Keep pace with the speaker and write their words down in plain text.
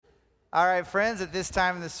All right, friends, at this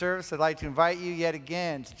time in the service, I'd like to invite you yet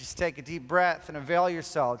again to just take a deep breath and avail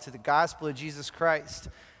yourself to the gospel of Jesus Christ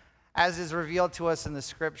as is revealed to us in the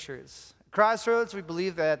scriptures. At Crossroads, we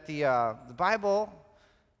believe that the Bible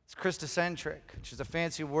is Christocentric, which is a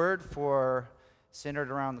fancy word for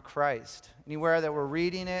centered around the Christ. Anywhere that we're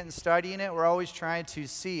reading it and studying it, we're always trying to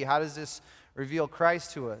see how does this reveal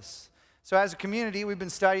Christ to us. So as a community, we've been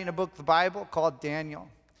studying a book of the Bible called Daniel.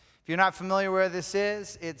 If you're not familiar where this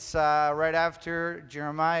is, it's right after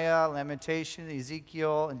Jeremiah, Lamentation,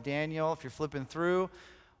 Ezekiel, and Daniel. If you're flipping through,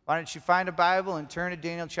 why don't you find a Bible and turn to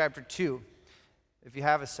Daniel chapter 2, if you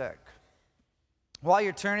have a sec. While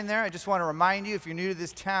you're turning there, I just want to remind you, if you're new to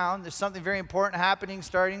this town, there's something very important happening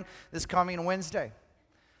starting this coming Wednesday.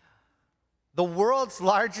 The world's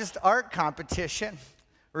largest art competition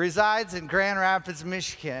resides in Grand Rapids,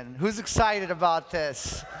 Michigan. Who's excited about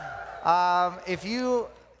this? If you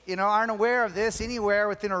aren't aware of this, anywhere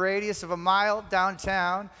within a radius of a mile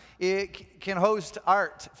downtown, it can host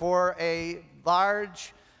art for a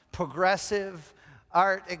large, progressive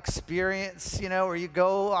art experience, where you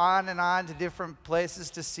go on and on to different places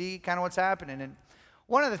to see kind of what's happening. And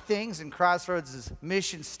one of the things in Crossroads'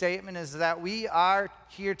 mission statement is that we are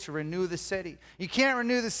here to renew the city. You can't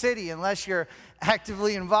renew the city unless you're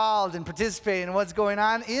actively involved and participating in what's going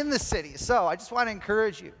on in the city. So I just want to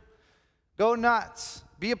encourage you. Go nuts.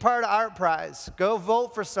 Be a part of Art Prize. Go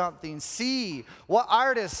vote for something. See what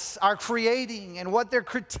artists are creating and what they're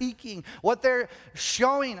critiquing, what they're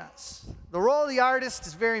showing us. The role of the artist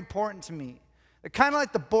is very important to me. They're kind of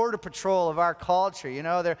like the border patrol of our culture.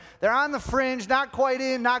 They're on the fringe, not quite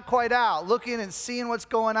in, not quite out, looking and seeing what's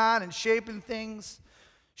going on and shaping things,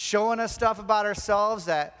 showing us stuff about ourselves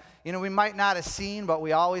that, we might not have seen, but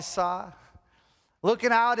we always saw.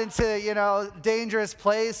 Looking out into, dangerous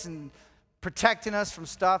place and protecting us from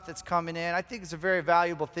stuff that's coming in. I think it's a very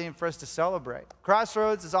valuable thing for us to celebrate.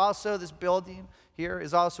 Crossroads is also, this building here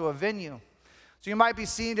is also a venue. So you might be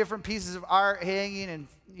seeing different pieces of art hanging and,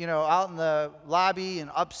 out in the lobby and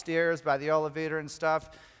upstairs by the elevator and stuff.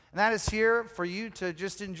 And that is here for you to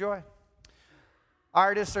just enjoy.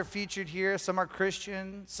 Artists are featured here. Some are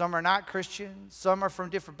Christian, some are not Christian, some are from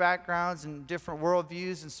different backgrounds and different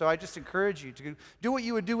worldviews. And so I just encourage you to do what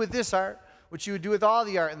you would do with this art, what you would do with all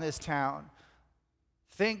the art in this town.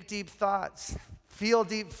 Think deep thoughts. Feel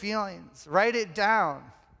deep feelings. Write it down.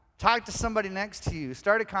 Talk to somebody next to you.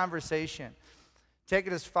 Start a conversation. Take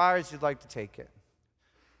it as far as you'd like to take it.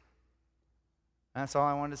 That's all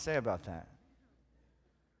I wanted to say about that.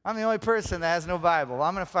 I'm the only person that has no Bible.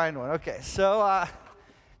 I'm going to find one. Okay, so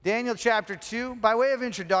Daniel chapter 2. By way of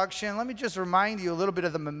introduction, let me just remind you a little bit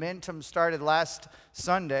of the momentum started last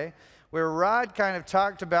Sunday, where Rod kind of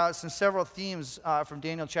talked about several themes from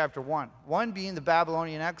Daniel chapter 1. One being the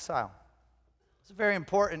Babylonian exile. It's very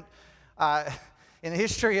important in the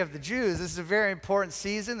history of the Jews. This is a very important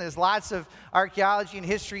season. There's lots of archaeology and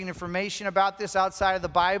history and information about this outside of the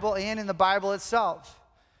Bible and in the Bible itself.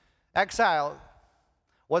 Exile.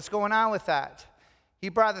 What's going on with that? He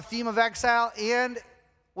brought the theme of exile and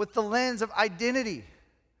with the lens of identity.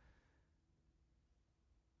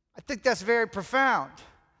 I think that's very profound.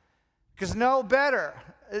 Because no better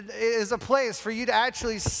is a place for you to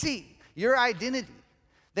actually see your identity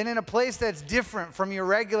than in a place that's different from your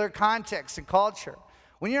regular context and culture.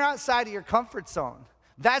 When you're outside of your comfort zone,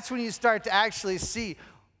 that's when you start to actually see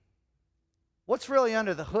what's really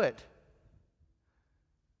under the hood.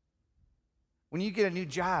 When you get a new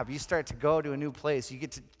job, you start to go to a new place, you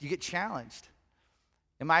get challenged.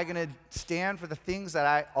 Am I going to stand for the things that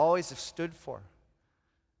I always have stood for?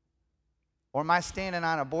 Or am I standing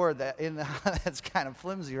on a board that's kind of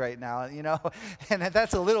flimsy right now, and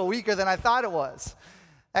that's a little weaker than I thought it was.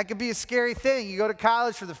 That could be a scary thing. You go to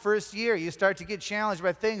college for the first year, you start to get challenged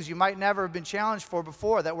by things you might never have been challenged for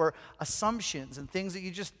before that were assumptions and things that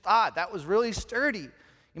you just thought that was really sturdy.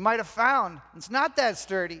 You might have found it's not that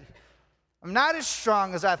sturdy. I'm not as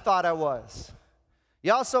strong as I thought I was.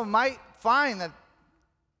 You also might find that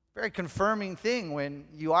very confirming thing when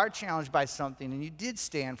you are challenged by something and you did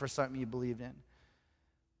stand for something you believed in.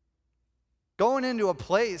 Going into a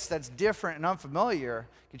place that's different and unfamiliar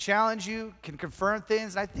can challenge you, can confirm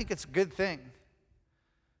things, and I think it's a good thing.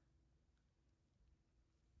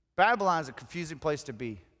 Babylon is a confusing place to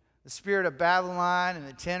be. The spirit of Babylon and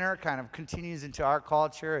the tenor kind of continues into our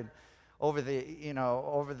culture and over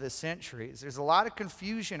the centuries. There's a lot of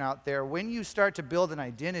confusion out there when you start to build an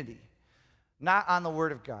identity, not on the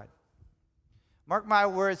Word of God. Mark my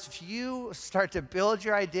words, if you start to build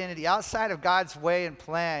your identity outside of God's way and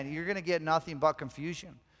plan, you're going to get nothing but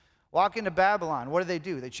confusion. Walk into Babylon. What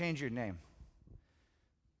do? They change your name.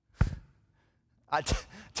 A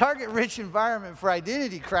target-rich environment for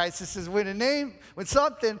identity crisis is when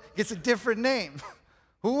something gets a different name.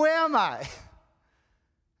 Who am I?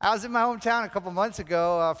 I was in my hometown a couple months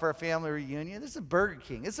ago for a family reunion. This is a Burger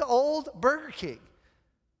King. It's an old Burger King.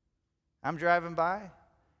 I'm driving by,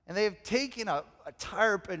 and they've taken a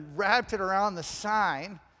tarp and wrapped it around the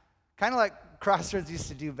sign, kind of like Crossroads used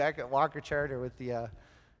to do back at Walker Charter with the,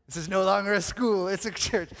 this is no longer a school, it's a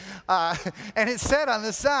church. And it said on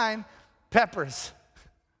the sign, Peppers.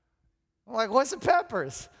 I'm like, what's a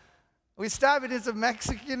Peppers? We stopped it. It's a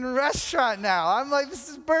Mexican restaurant now. I'm like, this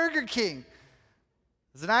is Burger King.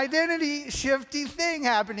 There's an identity shifty thing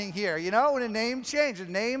happening here, when a name changes.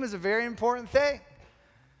 A name is a very important thing.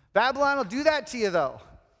 Babylon will do that to you, though.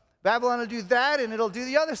 Babylon will do that, and it'll do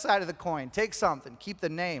the other side of the coin. Take something, keep the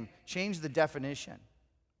name, change the definition.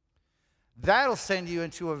 That'll send you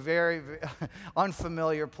into a very, very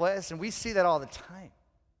unfamiliar place, and we see that all the time.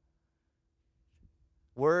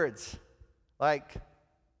 Words like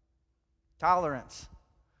tolerance,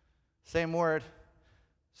 same word,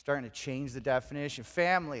 starting to change the definition.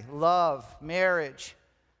 Family, love, marriage.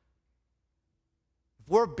 If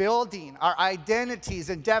we're building our identities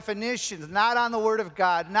and definitions not on the Word of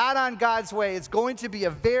God, not on God's way, it's going to be a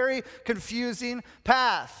very confusing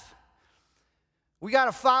path. We got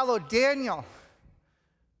to follow Daniel,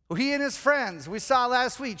 who he and his friends, we saw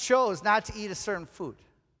last week, chose not to eat a certain food.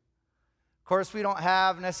 Of course, we don't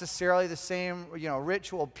have necessarily the same,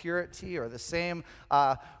 ritual purity or the same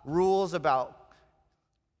rules about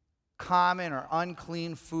common or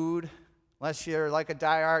unclean food, unless you're like a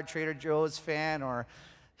diehard Trader Joe's fan or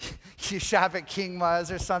you shop at King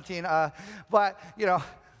Muzz or something. But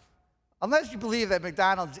unless you believe that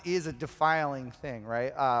McDonald's is a defiling thing,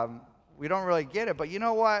 right? We don't really get it. But you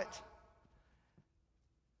know what?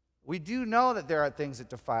 We do know that there are things that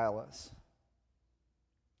defile us.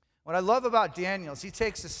 What I love about Daniel is he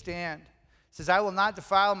takes a stand. He says, I will not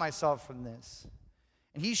defile myself from this.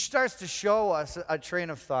 And he starts to show us a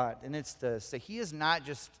train of thought, and it's this, that he is not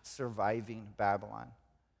just surviving Babylon.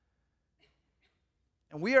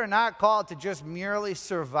 And we are not called to just merely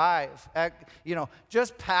survive,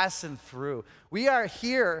 just passing through. We are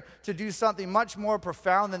here to do something much more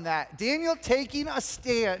profound than that. Daniel taking a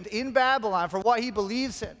stand in Babylon for what he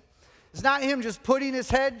believes in. It's not him just putting his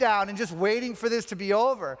head down and just waiting for this to be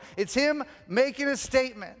over. It's him making a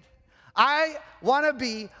statement. I want to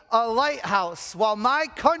be a lighthouse while my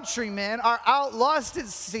countrymen are out lost at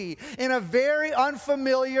sea in a very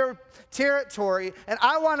unfamiliar territory, and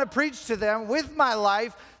I want to preach to them with my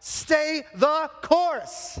life, stay the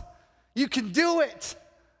course. You can do it.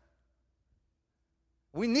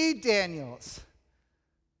 We need Daniels.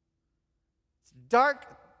 It's a dark,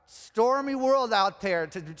 stormy world out there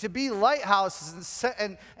to be lighthouses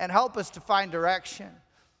and help us to find direction.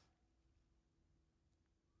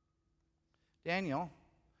 Daniel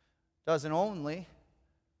doesn't only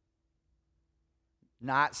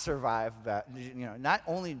not survive, not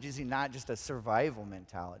only is he not just a survival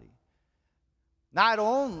mentality, not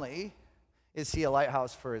only is he a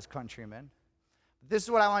lighthouse for his countrymen, this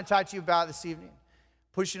is what I want to talk to you about this evening,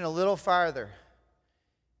 pushing a little farther.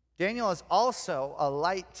 Daniel is also a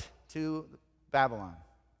light to Babylon.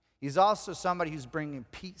 He's also somebody who's bringing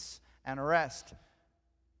peace and rest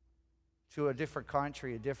to a different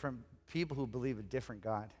country, a different people who believe a different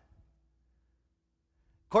God.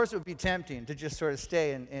 Of course, it would be tempting to just sort of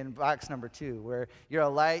stay in box number 2, where you're a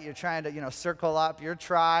light, you're trying to, circle up your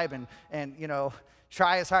tribe and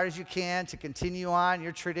try as hard as you can to continue on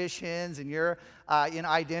your traditions and your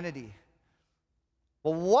identity.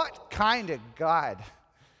 Well, what kind of God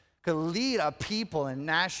could lead a people in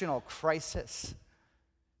national crisis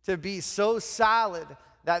to be so solid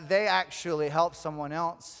that they actually help someone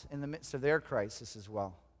else in the midst of their crisis as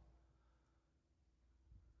well?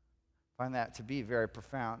 I find that to be very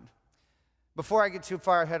profound. Before I get too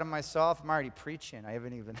far ahead of myself, I'm already preaching. I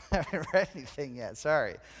haven't read anything yet.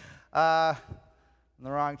 Sorry. In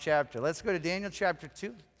the wrong chapter. Let's go to Daniel chapter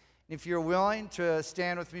 2. If you're willing to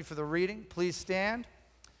stand with me for the reading, please stand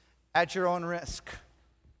at your own risk.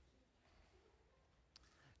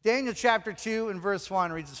 Daniel chapter 2 and verse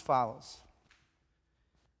 1 reads as follows.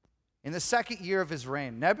 In the 2nd year of his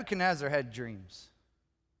reign, Nebuchadnezzar had dreams.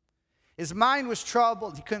 His mind was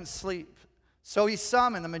troubled, he couldn't sleep. So he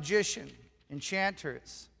summoned the magician,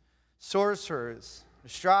 enchanters, sorcerers,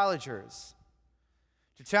 astrologers,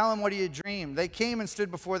 to tell him what he had dreamed. They came and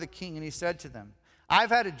stood before the king, and he said to them, I've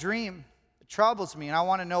had a dream. It troubles me, and I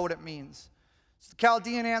want to know what it means. So the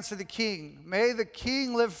Chaldean answered the king, May the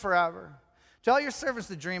king live forever. Tell your servants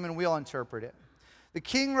the dream, and we'll interpret it. The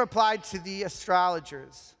king replied to the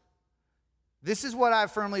astrologers, This is what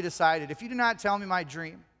I've firmly decided. If you do not tell me my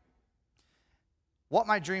dream, what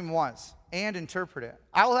my dream was, and interpret it,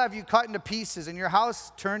 I will have you cut into pieces and your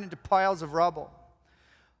house turned into piles of rubble.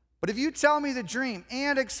 But if you tell me the dream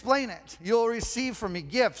and explain it, you'll receive from me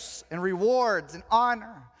gifts and rewards and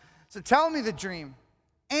honor. So tell me the dream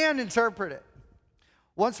and interpret it.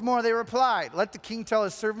 Once more they replied, let the king tell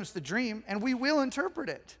his servants the dream, and we will interpret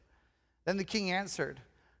it. Then the king answered,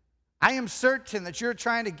 I am certain that you're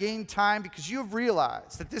trying to gain time because you have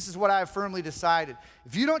realized that this is what I have firmly decided.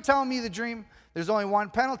 If you don't tell me the dream, there's only one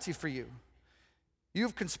penalty for you. You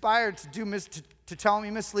have conspired to tell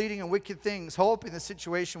me misleading and wicked things, hoping the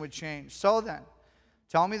situation would change. So then,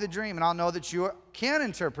 tell me the dream, and I'll know that you can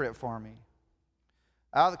interpret it for me.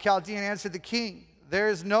 The Chaldean answered the king, there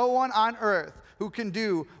is no one on earth who can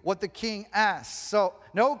do what the king asks. So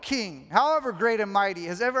no king, however great and mighty,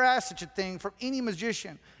 has ever asked such a thing from any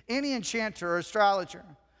magician, any enchanter or astrologer.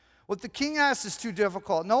 What the king asks is too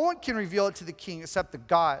difficult. No one can reveal it to the king except the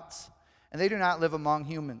gods, and they do not live among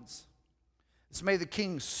humans. This made the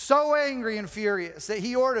king so angry and furious that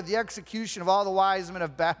he ordered the execution of all the wise men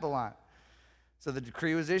of Babylon. So the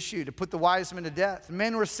decree was issued to put the wise men to death.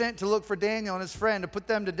 Men were sent to look for Daniel and his friend to put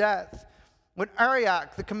them to death. When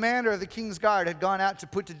Arioch, the commander of the king's guard, had gone out to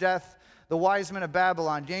put to death the wise men of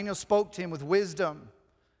Babylon, Daniel spoke to him with wisdom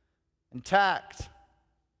and tact.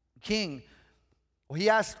 He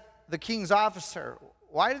asked the king's officer,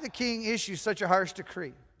 why did the king issue such a harsh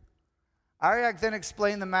decree? Arioch then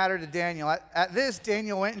explained the matter to Daniel. At this,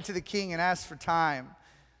 Daniel went into the king and asked for time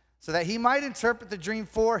so that he might interpret the dream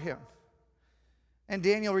for him. And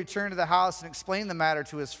Daniel returned to the house and explained the matter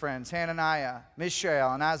to his friends, Hananiah,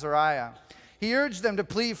 Mishael, and Azariah. He urged them to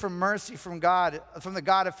plead for mercy from the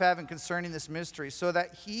God of heaven concerning this mystery, so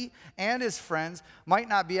that he and his friends might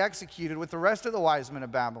not be executed with the rest of the wise men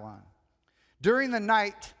of Babylon. During the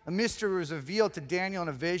night, a mystery was revealed to Daniel in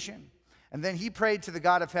a vision, and then he prayed to the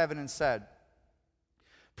God of heaven and said,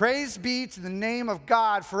 praise be to the name of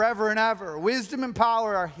God forever and ever. Wisdom and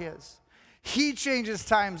power are his. He changes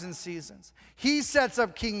times and seasons. He sets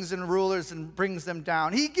up kings and rulers and brings them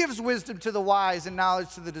down. He gives wisdom to the wise and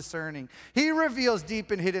knowledge to the discerning. He reveals deep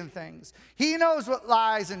and hidden things. He knows what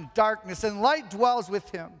lies in darkness, and light dwells with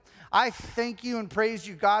him. I thank you and praise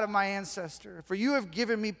you, God of my ancestor, for you have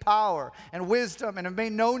given me power and wisdom and have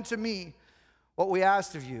made known to me what we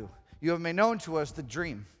asked of you. You have made known to us the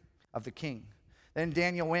dream of the king. Then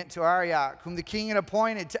Daniel went to Arioch, whom the king had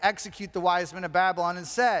appointed to execute the wise men of Babylon, and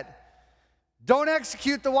said, don't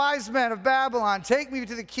execute the wise men of Babylon. Take me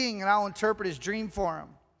to the king, and I'll interpret his dream for him.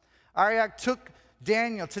 Arioch took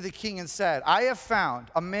Daniel to the king and said, I have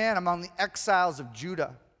found a man among the exiles of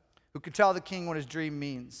Judah who could tell the king what his dream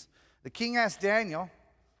means. The king asked Daniel,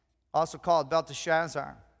 also called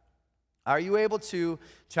Belteshazzar, are you able to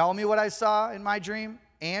tell me what I saw in my dream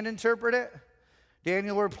and interpret it?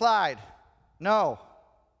 Daniel replied, no.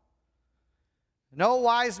 No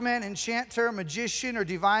wise man, enchanter, magician, or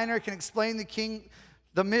diviner can explain the king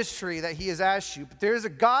the mystery that he has asked you. But there is a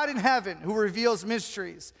God in heaven who reveals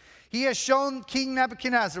mysteries. He has shown King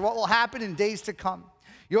Nebuchadnezzar what will happen in days to come.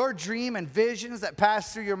 Your dream and visions that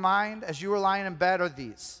pass through your mind as you were lying in bed are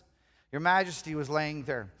these. Your majesty was laying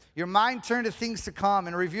there. Your mind turned to things to come,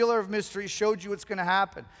 and a revealer of mysteries showed you what's going to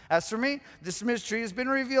happen. As for me, this mystery has been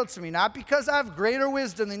revealed to me, not because I have greater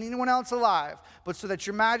wisdom than anyone else alive, but so that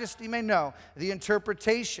your majesty may know the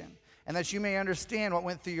interpretation, and that you may understand what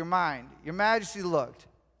went through your mind. Your majesty looked,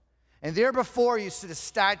 and there before you stood a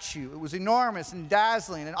statue. It was enormous and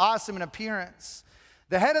dazzling and awesome in appearance.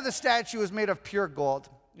 The head of the statue was made of pure gold,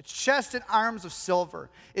 its chest and arms of silver,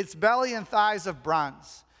 its belly and thighs of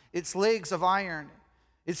bronze, its legs of iron.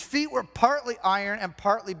 Its feet were partly iron and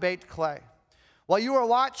partly baked clay. While you were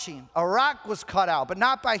watching, a rock was cut out, but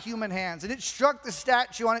not by human hands, and it struck the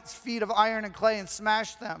statue on its feet of iron and clay and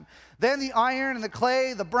smashed them. Then the iron and the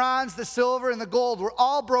clay, the bronze, the silver, and the gold were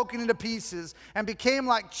all broken into pieces and became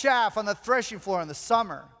like chaff on the threshing floor in the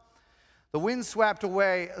summer. The wind swept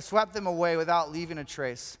them away without leaving a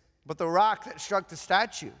trace. But the rock that struck the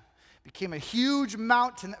statue became a huge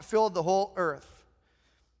mountain that filled the whole earth.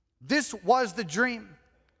 This was the dream.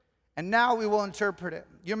 And now we will interpret it.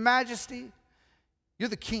 Your majesty, you're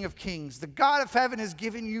the King of kings. The God of heaven has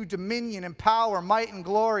given you dominion and power, might and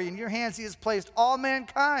glory. In your hands he has placed all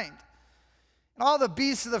mankind. And all the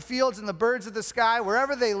beasts of the fields and the birds of the sky,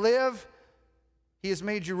 wherever they live, he has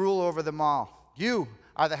made you rule over them all. You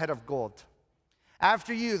are the head of gold.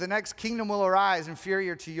 After you, the next kingdom will arise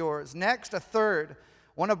inferior to yours. Next, a third,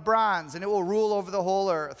 one of bronze, and it will rule over the whole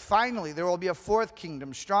earth. Finally, there will be a fourth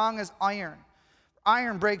kingdom, strong as iron.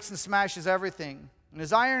 Iron breaks and smashes everything. And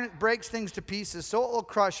as iron breaks things to pieces, so it will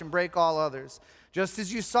crush and break all others. Just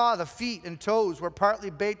as you saw, the feet and toes were partly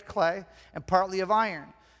baked clay and partly of iron.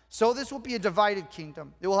 So this will be a divided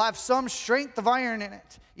kingdom. It will have some strength of iron in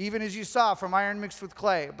it, even as you saw, from iron mixed with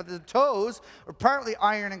clay. But the toes are partly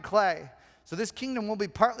iron and clay. So this kingdom will be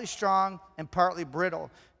partly strong and partly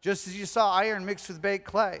brittle. Just as you saw iron mixed with baked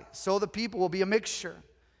clay, so the people will be a mixture.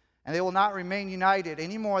 And they will not remain united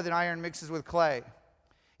any more than iron mixes with clay.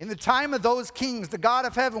 In the time of those kings, the God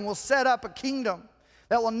of heaven will set up a kingdom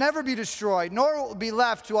that will never be destroyed, nor will it be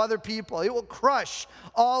left to other people. It will crush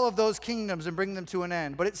all of those kingdoms and bring them to an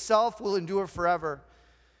end, but itself will endure forever.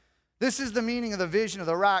 This is the meaning of the vision of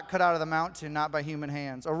the rock cut out of the mountain, not by human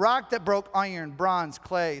hands. A rock that broke iron, bronze,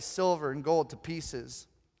 clay, silver, and gold to pieces.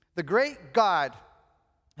 The great God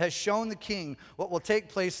has shown the king what will take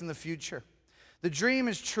place in the future. The dream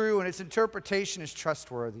is true and its interpretation is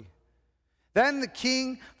trustworthy. Then the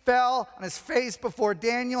king fell on his face before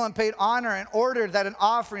Daniel and paid honor and ordered that an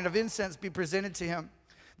offering of incense be presented to him.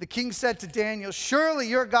 The king said to Daniel, "Surely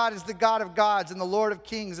your God is the God of gods and the Lord of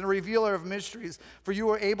kings and a revealer of mysteries, for you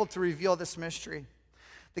were able to reveal this mystery."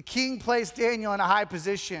 The king placed Daniel in a high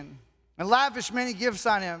position and lavished many gifts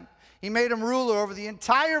on him. He made him ruler over the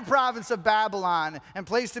entire province of Babylon and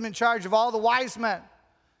placed him in charge of all the wise men.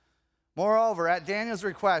 Moreover, at Daniel's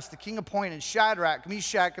request, the king appointed Shadrach,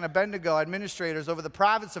 Meshach, and Abednego administrators over the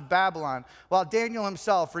province of Babylon, while Daniel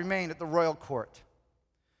himself remained at the royal court.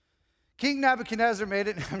 King Nebuchadnezzar made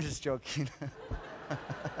it. I'm just joking.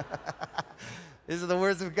 These are the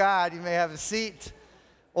words of God. You may have a seat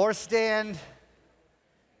or stand.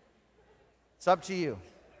 It's up to you.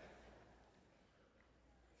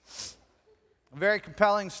 A very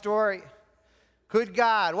compelling story. Could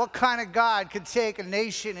God, what kind of God could take a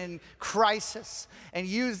nation in crisis and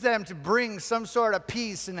use them to bring some sort of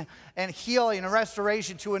peace and healing and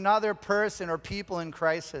restoration to another person or people in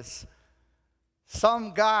crisis?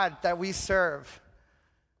 Some God that we serve.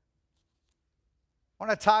 I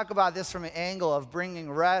want to talk about this from an angle of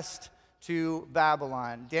bringing rest to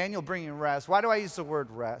Babylon. Daniel bringing rest. Why do I use the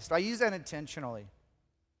word rest? I use that intentionally.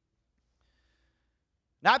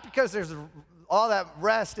 Not because there's all that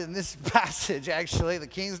rest in this passage, actually. The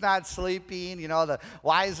king's not sleeping. You know, the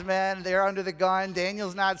wise men, they're under the gun.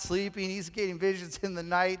 Daniel's not sleeping. He's getting visions in the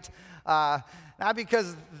night. Not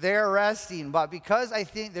because they're resting, but because I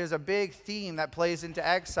think there's a big theme that plays into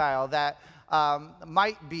exile that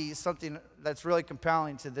might be something that's really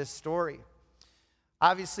compelling to this story.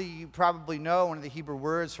 Obviously, you probably know one of the Hebrew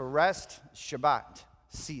words for rest, Shabbat,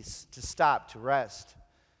 cease, to stop, to rest.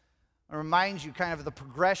 I remind you kind of the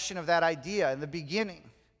progression of that idea in the beginning.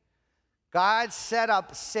 God set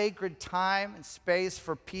up sacred time and space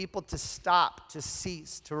for people to stop, to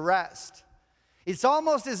cease, to rest. It's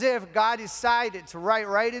almost as if God decided to write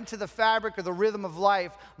right into the fabric of the rhythm of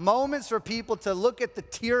life moments for people to look at the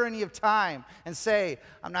tyranny of time and say,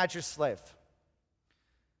 "I'm not your slave,"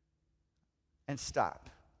 and stop.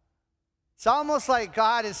 It's almost like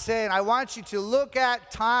God is saying, I want you to look at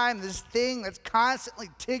time, this thing that's constantly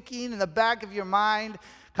ticking in the back of your mind,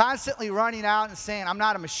 constantly running out and saying, I'm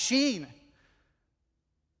not a machine.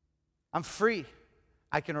 I'm free.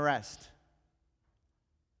 I can rest.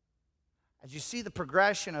 As you see the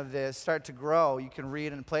progression of this start to grow, you can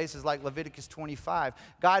read in places like Leviticus 25.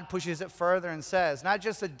 God pushes it further and says, not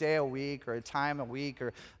just a day a week or a time a week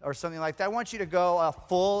or something like that. I want you to go a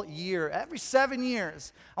full year. Every 7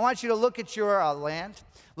 years, I want you to look at your land,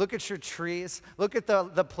 look at your trees, look at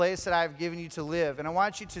the place that I've given you to live. And I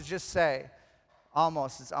want you to just say,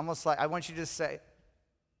 it's almost like, I want you to say,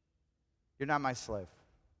 you're not my slave.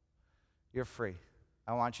 You're free.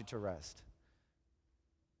 I want you to rest.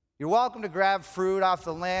 You're welcome to grab fruit off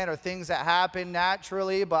the land or things that happen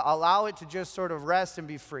naturally, but allow it to just sort of rest and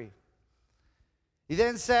be free. He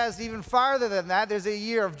then says, even farther than that, there's a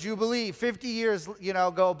year of Jubilee. 50 years,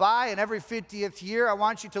 go by, and every 50th year, I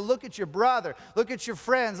want you to look at your brother, look at your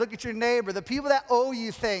friends, look at your neighbor, the people that owe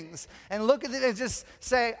you things, and look at it and just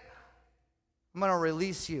say, I'm going to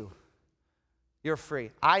release you. You're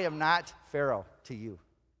free. I am not Pharaoh to you.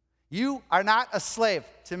 You are not a slave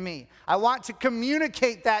to me. I want to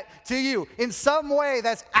communicate that to you in some way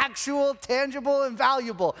that's actual, tangible, and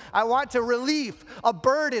valuable. I want to relieve a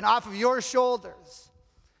burden off of your shoulders.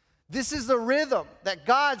 This is the rhythm that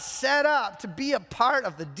God set up to be a part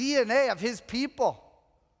of the DNA of his people.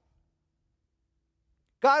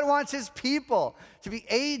 God wants his people to be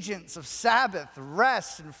agents of Sabbath,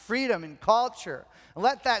 rest, and freedom and culture. And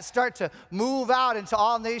let that start to move out into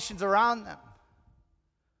all nations around them.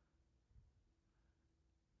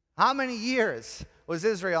 How many years was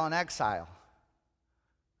Israel in exile?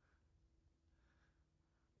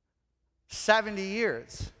 70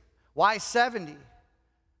 years. Why 70?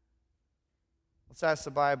 Let's ask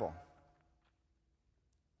the Bible.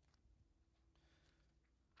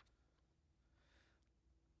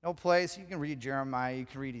 No place. You can read Jeremiah, you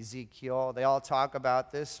can read Ezekiel. They all talk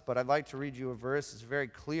about this, but I'd like to read you a verse. It's very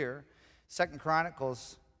clear. 2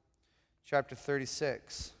 Chronicles chapter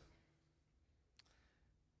 36.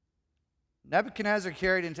 Nebuchadnezzar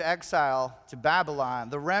carried into exile to Babylon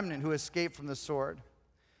the remnant who escaped from the sword.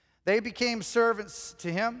 They became servants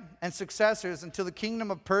to him and successors until the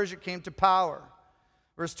kingdom of Persia came to power.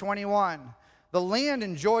 Verse 21, the land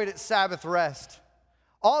enjoyed its Sabbath rest.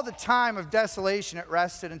 All the time of desolation it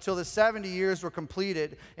rested until the 70 years were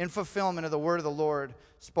completed in fulfillment of the word of the Lord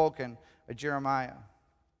spoken by Jeremiah.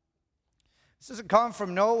 This doesn't come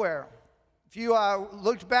from nowhere. If you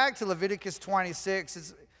looked back to Leviticus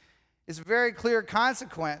 26, it's a very clear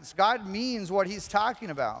consequence. God means what he's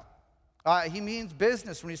talking about. He means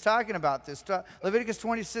business when he's talking about this. Leviticus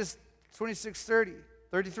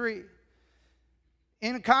 33.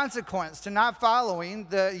 In consequence to not following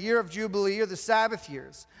the year of Jubilee or the Sabbath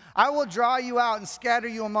years, I will draw you out and scatter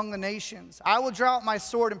you among the nations. I will draw out my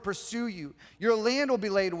sword and pursue you. Your land will be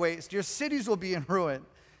laid waste. Your cities will be in ruin.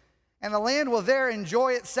 And the land will there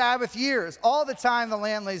enjoy its Sabbath years. All the time the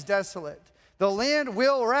land lays desolate. The land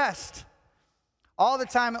will rest. All the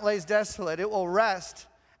time it lays desolate, it will rest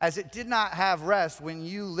as it did not have rest when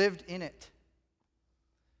you lived in it.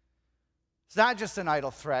 It's not just an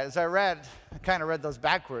idle threat. As I kind of read those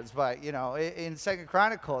backwards, but, in 2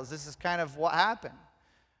 Chronicles, this is kind of what happened.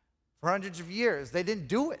 For hundreds of years, they didn't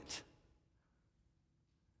do it.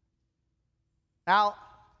 Now,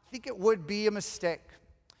 I think it would be a mistake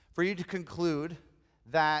for you to conclude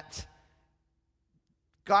that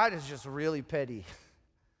God is just really petty.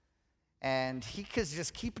 And he could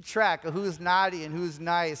just keep track of who's naughty and who's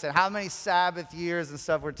nice and how many Sabbath years and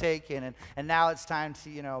stuff were taken. And now it's time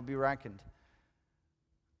to, be reckoned.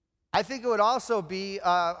 I think it would also be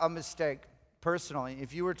a mistake, personally,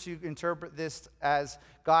 if you were to interpret this as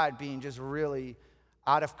God being just really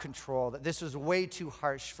out of control, that this was way too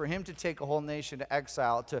harsh for him to take a whole nation to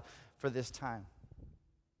exile for this time.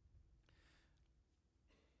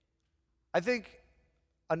 I think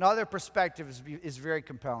another perspective is very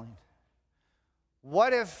compelling.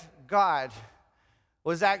 What if God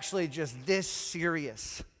was actually just this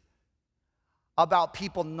serious about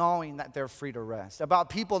people knowing that they're free to rest, about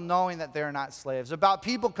people knowing that they're not slaves, about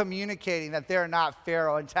people communicating that they're not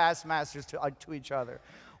Pharaoh and taskmasters to each other?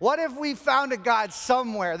 What if we found a God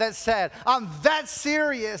somewhere that said, I'm that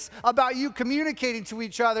serious about you communicating to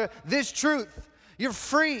each other this truth. You're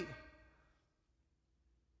free.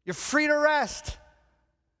 You're free to rest.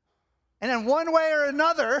 And in one way or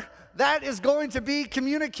another, that is going to be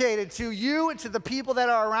communicated to you and to the people that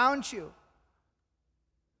are around you.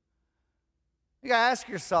 You got to ask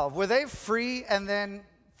yourself, were they free and then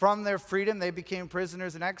from their freedom they became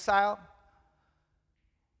prisoners in exile?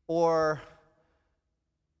 Or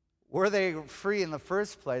were they free in the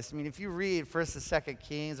first place? I mean, if you read 1st and 2nd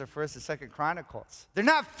Kings or 1st and 2nd Chronicles, they're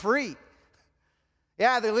not free.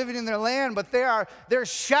 Yeah, they're living in their land, but they're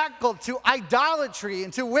shackled to idolatry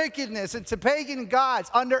and to wickedness and to pagan gods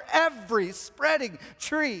under every spreading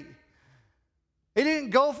tree. They didn't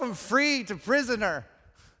go from free to prisoner.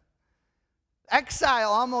 Exile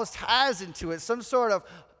almost has into it some sort of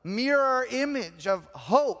mirror image of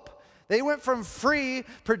hope. They went from free,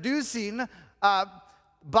 producing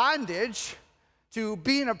bondage, to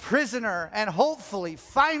being a prisoner and hopefully,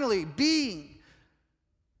 finally being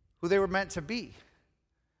who they were meant to be.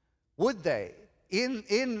 Would they,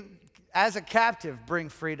 as a captive, bring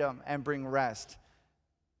freedom and bring rest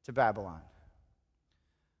to Babylon?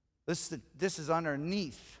 This is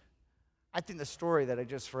underneath, I think, the story that I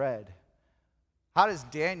just read. How does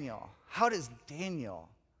Daniel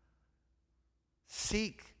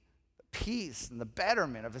seek the peace and the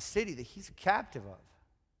betterment of a city that he's a captive of?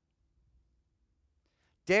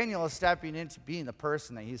 Daniel is stepping into being the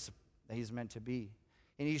person that he's meant to be.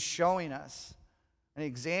 And he's showing us an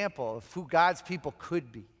example of who God's people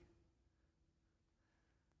could be.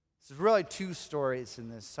 There's really two stories in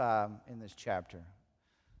this chapter.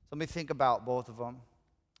 So let me think about both of them.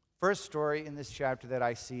 First story in this chapter that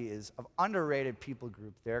I see is of underrated people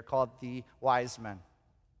group there called the Wise Men.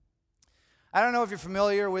 I don't know if you're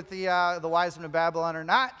familiar with the Wise Men of Babylon or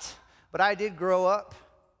not, but I did grow up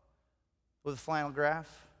with flannel graph,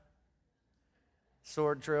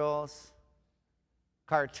 sword drills,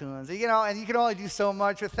 cartoons, and you can only do so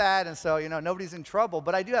much with that, and so, nobody's in trouble.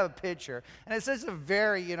 But I do have a picture, and it's just a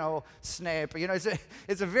very, Snape,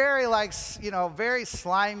 it's a very, very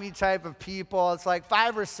slimy type of people. It's like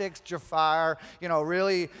 5 or 6 Jafar,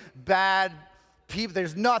 really bad people.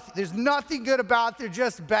 There's nothing good about them. They're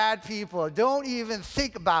just bad people. Don't even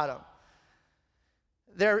think about them.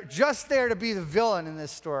 They're just there to be the villain in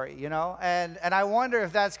this story, And I wonder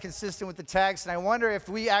if that's consistent with the text, and I wonder if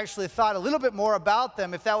we actually thought a little bit more about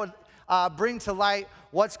them, if that would bring to light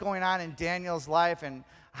what's going on in Daniel's life and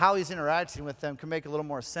how he's interacting with them, can make a little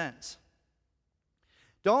more sense.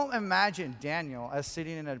 Don't imagine Daniel as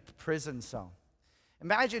sitting in a prison cell.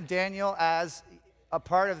 Imagine Daniel as a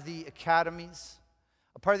part of the academies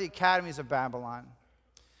of Babylon.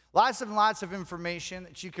 Lots and lots of information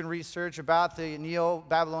that you can research about the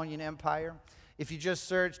Neo-Babylonian Empire. If you just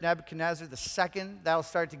search Nebuchadnezzar II, that'll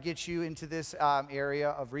start to get you into this area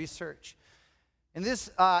of research. And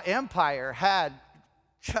this empire had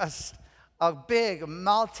just a big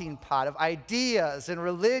melting pot of ideas and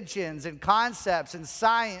religions and concepts and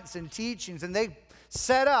science and teachings. And they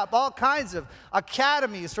set up all kinds of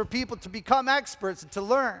academies for people to become experts and to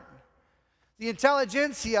learn. The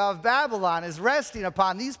intelligentsia of Babylon is resting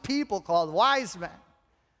upon these people called wise men.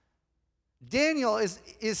 Daniel is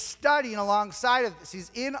studying alongside of this.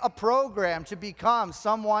 He's in a program to become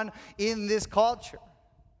someone in this culture.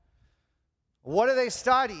 What are they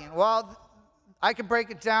studying? Well, I can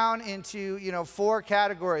break it down into 4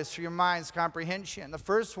 categories for your mind's comprehension. The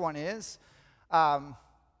first one is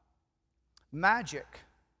magic.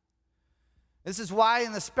 This is why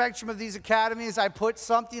in the spectrum of these academies, I put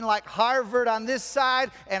something like Harvard on this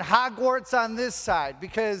side and Hogwarts on this side,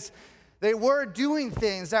 because they were doing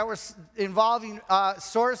things that were involving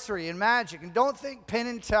sorcery and magic. And don't think Penn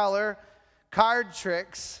and Teller, card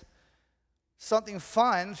tricks, something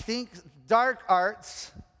fun. Think dark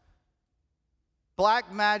arts,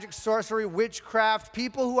 black magic, sorcery, witchcraft,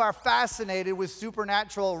 people who are fascinated with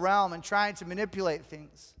supernatural realm and trying to manipulate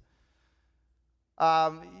things.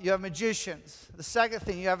 You have magicians. The second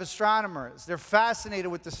thing, you have astronomers. They're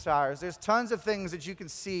fascinated with the stars. There's tons of things that you can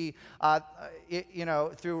see,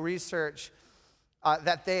 through research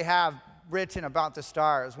that they have written about the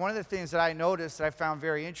stars. One of the things that I noticed that I found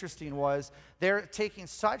very interesting was they're taking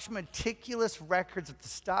such meticulous records of the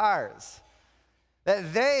stars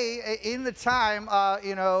that they, in the time,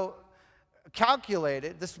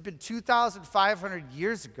 calculated. This has been 2,500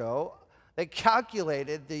 years ago. They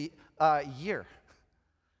calculated the year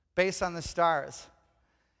based on the stars.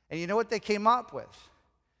 And you know what they came up with?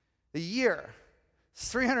 The year is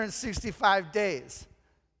 365 days,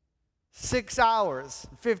 6 hours,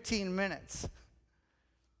 15 minutes.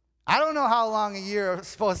 I don't know how long a year is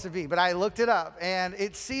supposed to be, but I looked it up, and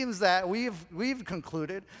it seems that we've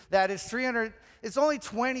concluded that it's only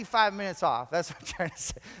 25 minutes off. That's what I'm trying to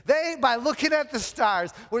say. By looking at the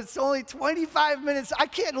stars, when it's only 25 minutes, I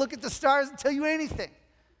can't look at the stars and tell you anything.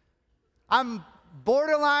 I'm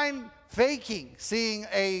borderline faking seeing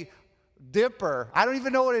a dipper. I don't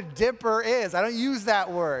even know what a dipper is. I don't use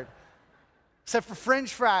that word, except for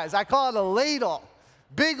French fries. I call it a ladle.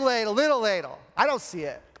 Big ladle, little ladle. I don't see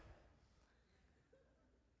it.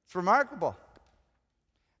 It's remarkable.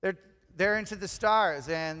 They're into the stars,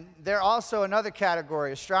 and they're also another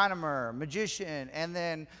category: astronomer, magician, and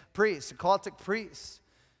then priest, occultic priest.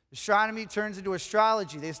 Astronomy turns into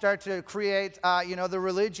astrology. They start to create, the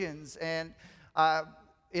religions, and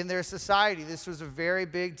in their society, this was a very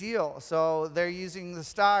big deal. So they're using the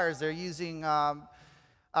stars. They're using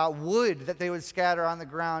wood that they would scatter on the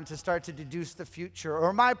ground to start to deduce the future.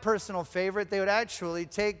 Or my personal favorite, they would actually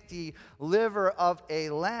take the liver of a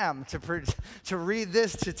lamb to read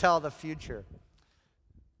this to tell the future.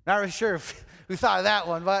 Not really sure who thought of that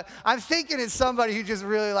one, but I'm thinking it's somebody who just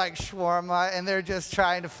really likes shawarma, and they're just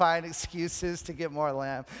trying to find excuses to get more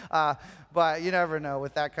lamb. But you never know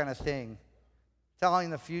with that kind of thing.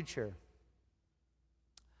 Telling the future.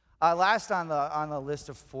 Last on the list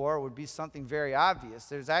of 4 would be something very obvious.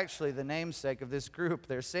 There's actually the namesake of this group.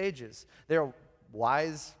 They're sages. They're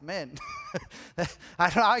wise men.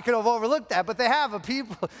 I could have overlooked that, but they have a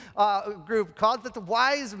people group called the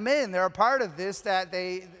wise men. They're a part of this, that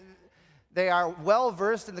they are well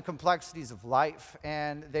versed in the complexities of life,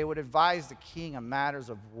 and they would advise the king on matters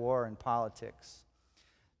of war and politics.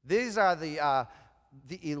 These are the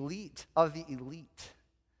elite of the elite.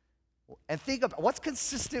 And think about what's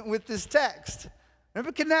consistent with this text.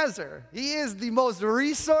 Nebuchadnezzar, he is the most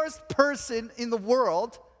resourced person in the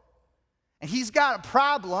world, and he's got a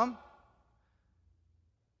problem.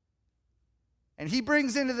 And he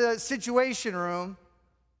brings into the situation room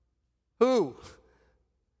who?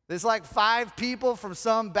 There's like 5 people from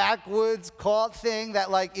some backwoods cult thing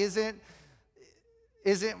that like isn't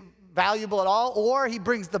valuable at all, or he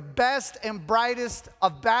brings the best and brightest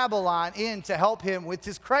of Babylon in to help him with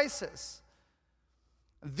his crisis.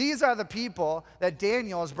 These are the people that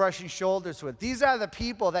Daniel is brushing shoulders with. These are the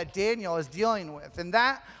people that Daniel is dealing with. And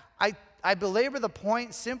that, I belabor the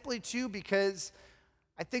point simply too because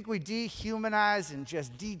I think we dehumanize and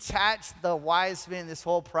just detach the wise men in this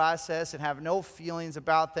whole process and have no feelings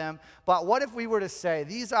about them. But what if we were to say,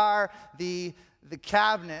 these are the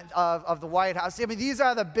cabinet of the White House? I mean, these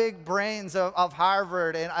are the big brains of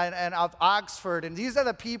Harvard and of Oxford, and these are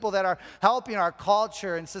the people that are helping our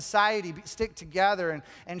culture and society stick together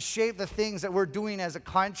and shape the things that we're doing as a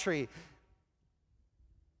country.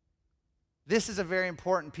 This is a very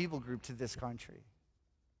important people group to this country.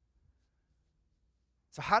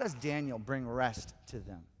 So how does Daniel bring rest to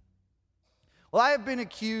them? Well, I have been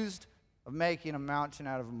accused of making a mountain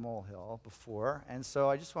out of a molehill before, and so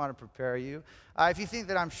I just want to prepare you. If you think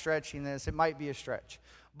that I'm stretching this, it might be a stretch,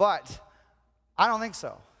 but I don't think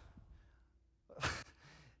so.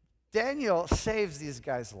 Daniel saves these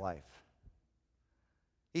guys' life.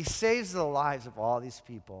 He saves the lives of all these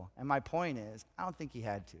people, and my point is, I don't think he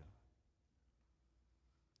had to.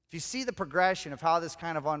 If you see the progression of how this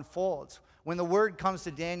kind of unfolds, when the word comes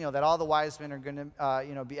to Daniel that all the wise men are going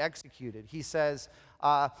to be executed, he says,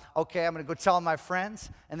 okay, I'm going to go tell my friends,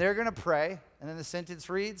 and they're going to pray. And then the sentence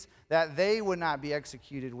reads that they would not be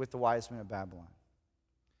executed with the wise men of Babylon.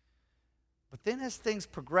 But then as things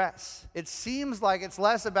progress, it seems like it's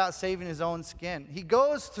less about saving his own skin. He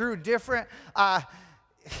goes through different,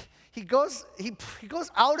 he goes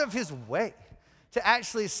out of his way to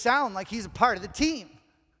actually sound like he's a part of the team.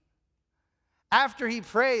 After he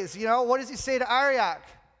prays, what does he say to Arioch?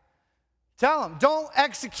 Tell him, don't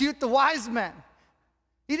execute the wise men.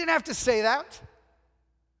 He didn't have to say that.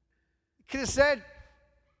 He could have said,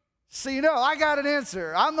 so I got an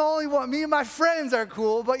answer. I'm the only one. Me and my friends are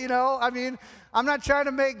cool, but I'm not trying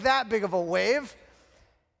to make that big of a wave.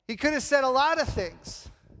 He could have said a lot of things.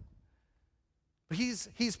 But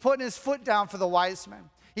he's putting his foot down for the wise men.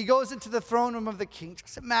 He goes into the throne room of the king.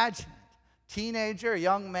 Just imagine it. Teenager, a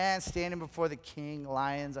young man standing before the king,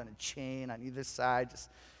 lions on a chain on either side, just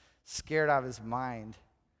scared out of his mind.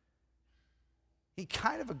 He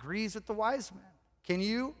kind of agrees with the wise men. Can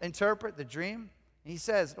you interpret the dream? And he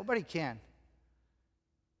says, nobody can.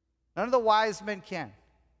 None of the wise men can.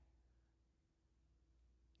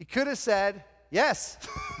 He could have said, yes.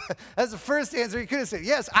 That's the first answer. He could have said,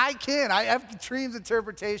 yes, I can. I have the dream's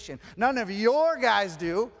interpretation. None of your guys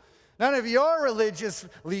do. None of your religious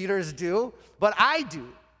leaders do, but I do.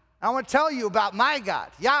 I want to tell you about my God,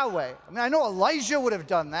 Yahweh. I know Elijah would have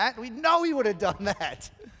done that. We know he would have done that.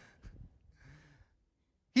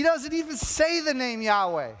 He doesn't even say the name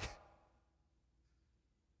Yahweh.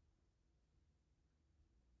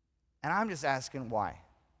 And I'm just asking why.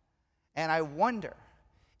 And I wonder,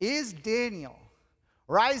 is Daniel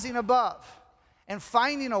rising above and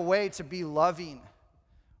finding a way to be loving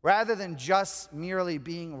rather than just merely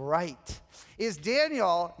being right? Is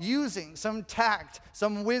Daniel using some tact,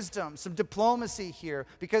 some wisdom, some diplomacy here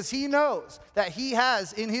because he knows that he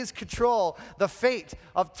has in his control the fate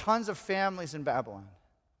of tons of families in Babylon?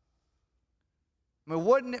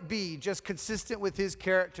 Wouldn't it be just consistent with his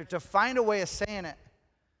character to find a way of saying it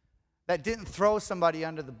that didn't throw somebody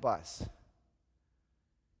under the bus?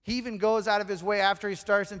 He even goes out of his way after he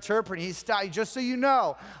starts interpreting. Just so you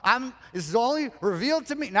know, this is only revealed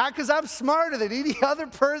to me, not because I'm smarter than any other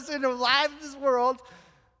person alive in this world,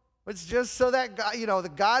 but it's just so that God, the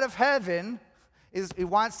God of heaven he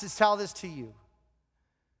wants to tell this to you.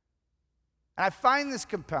 And I find this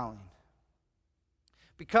compelling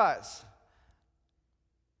because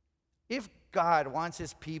if God wants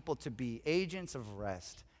his people to be agents of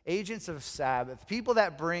rest, agents of Sabbath, people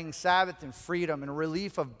that bring Sabbath and freedom and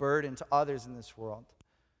relief of burden to others in this world,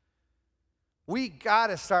 we got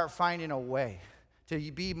to start finding a way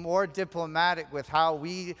to be more diplomatic with how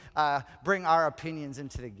we bring our opinions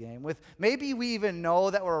into the game. Maybe we even know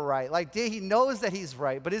that we're right. Like he knows that he's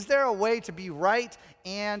right, but is there a way to be right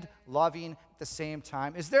and loving at the same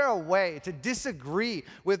time? Is there a way to disagree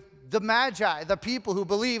with the Magi, the people who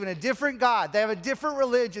believe in a different God? They have a different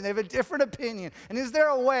religion. They have a different opinion. And is there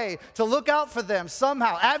a way to look out for them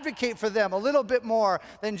somehow, advocate for them a little bit more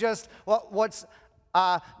than just what's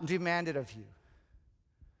demanded of you?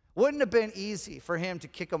 Wouldn't have been easy for him to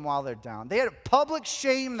kick them while they're down. They had a public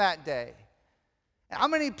shame that day. How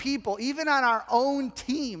many people, even on our own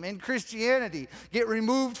team in Christianity, get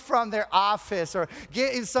removed from their office or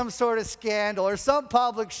get in some sort of scandal or some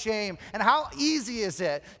public shame? And how easy is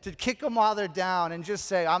it to kick them while they're down and just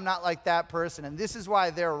say, I'm not like that person, and this is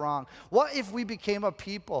why they're wrong? What if we became a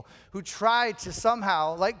people who tried to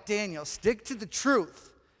somehow, like Daniel, stick to the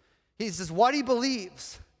truth? He says what he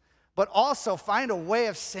believes, but also find a way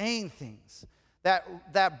of saying things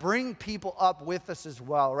that bring people up with us as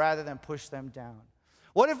well, rather than push them down.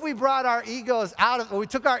 What if we brought our egos we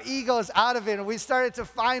took our egos out of it and we started to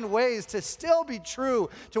find ways to still be true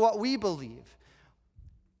to what we believe,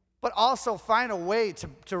 but also find a way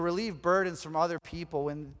to relieve burdens from other people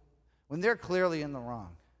when they're clearly in the wrong?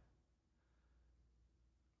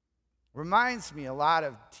 Reminds me a lot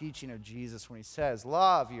of teaching of Jesus when he says,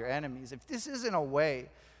 love your enemies. If this isn't a way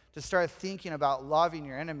to start thinking about loving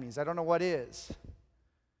your enemies, I don't know what is.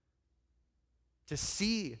 To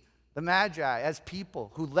see the Magi as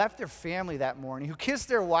people who left their family that morning, who kissed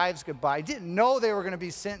their wives goodbye, didn't know they were going to be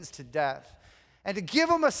sentenced to death, and to give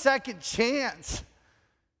them a second chance,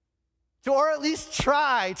 or at least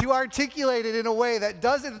try to articulate it in a way that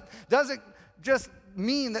doesn't just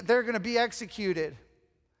mean that they're going to be executed.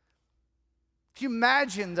 Can you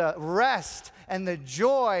imagine the rest and the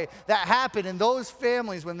joy that happened in those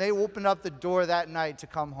families when they opened up the door that night to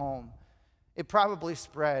come home? It probably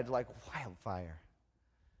spread like wildfire.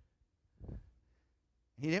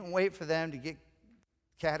 He didn't wait for them to get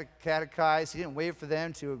catechized. He didn't wait for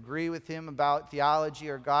them to agree with him about theology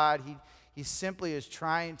or God. He simply is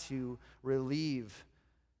trying to relieve,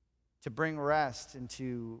 to bring rest, and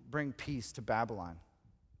to bring peace to Babylon.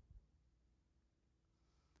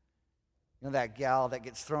 You know that gal that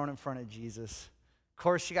gets thrown in front of Jesus? Of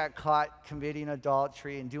course, she got caught committing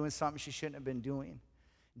adultery and doing something she shouldn't have been doing.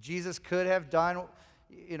 Jesus could have done,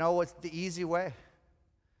 what's the easy way.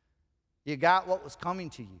 You got what was coming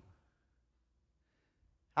to you.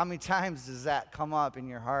 How many times does that come up in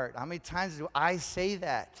your heart? How many times do I say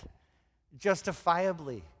that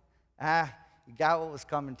justifiably? You got what was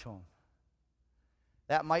coming to him.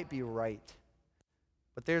 That might be right.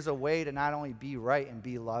 But there's a way to not only be right and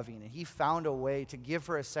be loving. And he found a way to give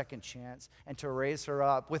her a second chance and to raise her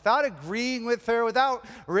up without agreeing with her, without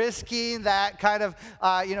risking that kind of,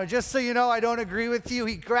 just so you know, I don't agree with you.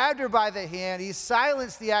 He grabbed her by the hand. He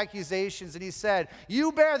silenced the accusations, and he said,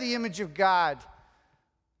 you bear the image of God.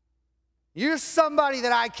 You're somebody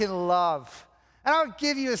that I can love. And I'll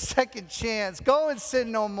give you a second chance. Go and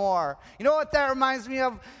sin no more. You know what that reminds me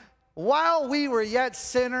of? While we were yet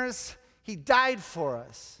sinners, he died for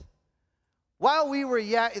us. While we were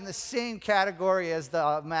yet in the same category as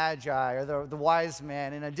the Magi or the wise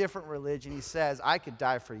man in a different religion, he says, I could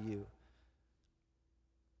die for you.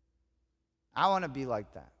 I want to be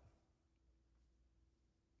like that.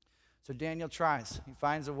 So Daniel tries. He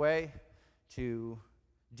finds a way to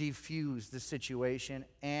defuse the situation,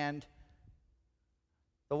 and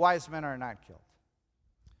the wise men are not killed.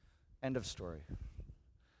 End of story.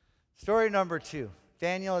 Story number 2.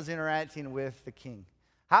 Daniel is interacting with the king.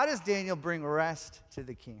 How does Daniel bring rest to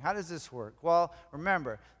the king? How does this work? Well,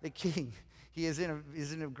 remember, the king, he is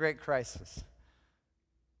in a great crisis.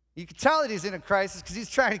 You can tell that he's in a crisis because he's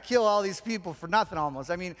trying to kill all these people for nothing almost.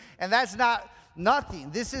 And that's not nothing.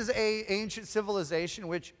 This is an ancient civilization,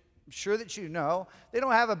 which I'm sure that you know. They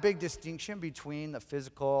don't have a big distinction between the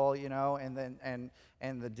physical,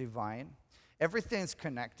 and the divine. Everything's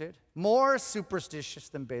connected. More superstitious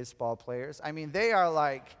than baseball players. They are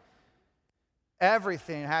like,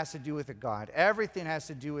 everything has to do with a god. Everything has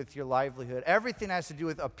to do with your livelihood. Everything has to do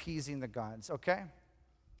with appeasing the gods, okay?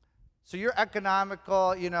 So your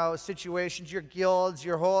economical, situations, your guilds,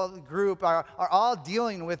 your whole group are all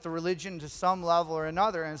dealing with the religion to some level or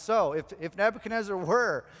another. And so if Nebuchadnezzar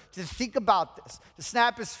were to think about this, to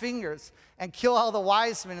snap his fingers and kill all the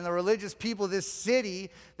wise men and the religious people of this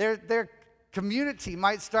city, their community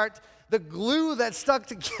might start, the glue that stuck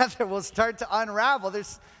together will start to unravel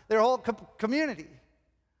their whole community.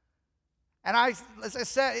 And as I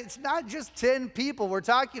said, it's not just 10 people. We're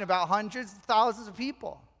talking about hundreds of thousands of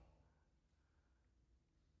people.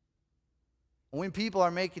 When people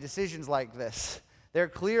are making decisions like this, they're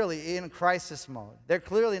clearly in crisis mode. They're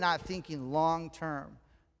clearly not thinking long term.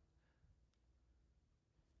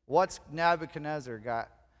 What's Nebuchadnezzar got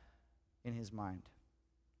in his mind?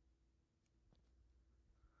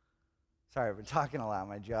 Sorry, I've been talking a lot.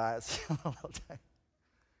 My jaw is a little tight.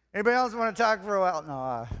 Anybody else want to talk for a while?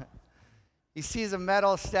 No. He sees a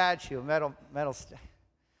metal statue, metal statue.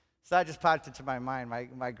 So that just popped into my mind.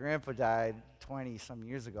 My grandpa died 20-some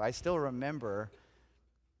years ago. I still remember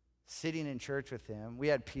sitting in church with him. We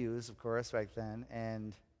had pews, of course, back then.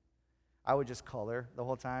 And I would just color the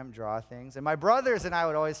whole time, draw things. And my brothers and I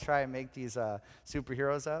would always try and make these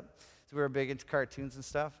superheroes up. So we were big into cartoons and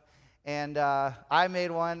stuff. And I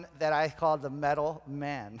made one that I called the Metal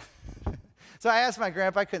Man. So I asked my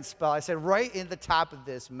grandpa, I couldn't spell. I said, write in the top of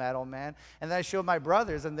this, Metal Man. And then I showed my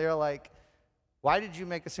brothers, and they're like, why did you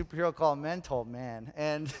make a superhero called Mental Man?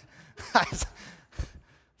 And I said,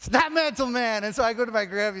 it's not Mental Man. And so I go to my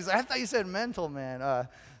grandpa, he's like, I thought you said Mental Man.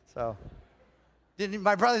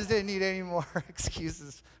 My brothers didn't need any more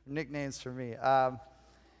excuses, nicknames for me.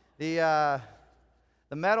 The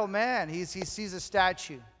Metal Man, he sees a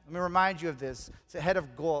statue. Let me remind you of this. It's a head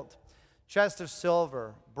of gold, chest of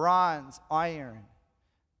silver, bronze, iron,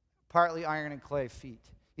 partly iron and clay feet.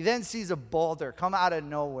 He then sees a boulder come out of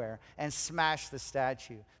nowhere and smash the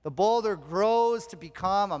statue. The boulder grows to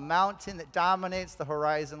become a mountain that dominates the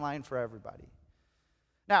horizon line for everybody.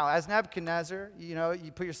 Now, as Nebuchadnezzar,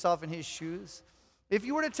 you put yourself in his shoes. If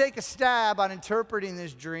you were to take a stab on interpreting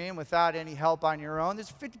this dream without any help on your own, there's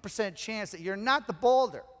a 50% chance that you're not the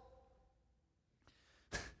boulder.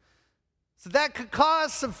 So that could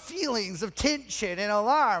cause some feelings of tension and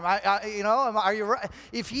alarm. Are you right?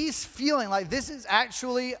 If he's feeling like this is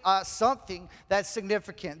actually something that's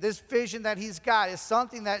significant, this vision that he's got is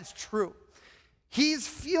something that's true. He's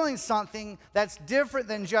feeling something that's different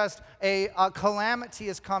than just a calamity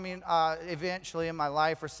is coming eventually in my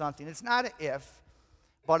life or something. It's not an if,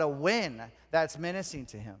 but a when that's menacing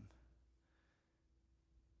to him.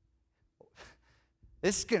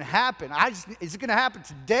 This is going to happen. Is it going to happen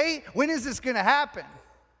today? When is this going to happen?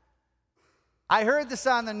 I heard this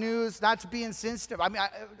on the news, not to be insensitive.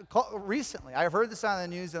 Recently, I've heard this on the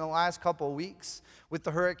news in the last couple of weeks with the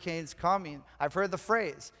hurricanes coming. I've heard the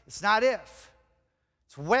phrase, it's not if,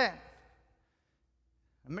 it's when.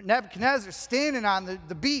 Nebuchadnezzar standing on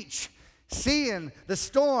the beach, seeing the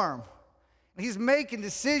storm. He's making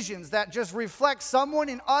decisions that just reflect someone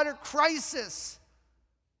in utter crisis.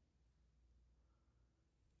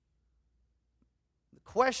 The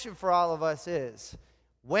question for all of us is,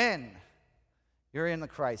 when you're in the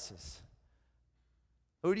crisis,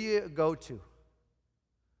 who do you go to?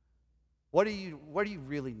 What do you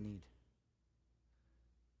really need?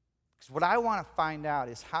 Because what I want to find out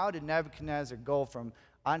is, how did Nebuchadnezzar go from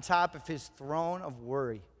on top of his throne of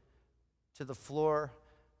worry to the floor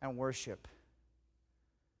and worship?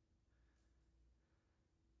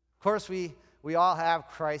 Of course, we all have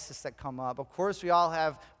crises that come up. Of course, we all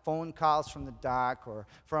have phone calls from the doc or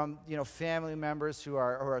from family members who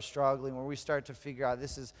are struggling, where we start to figure out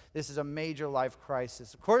this is a major life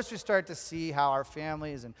crisis. Of course, we start to see how our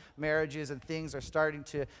families and marriages and things are starting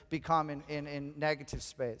to become in negative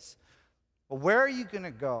space. But where are you going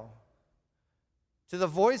to go? To the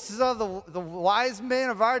voices of the wise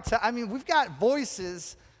men of our time? We've got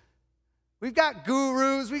voices. We've got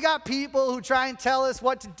gurus. We got people who try and tell us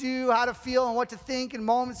what to do, how to feel, and what to think in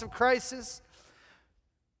moments of crisis.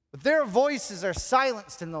 But their voices are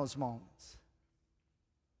silenced in those moments.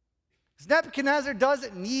 Because Nebuchadnezzar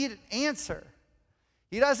doesn't need an answer.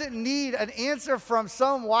 He doesn't need an answer from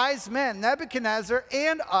some wise men. Nebuchadnezzar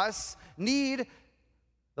and us need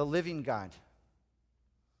the living God.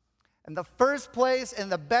 And the first place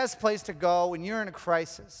and the best place to go when you're in a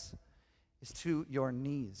crisis is to your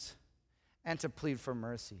knees and to plead for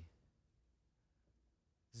mercy.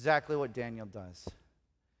 Exactly what Daniel does.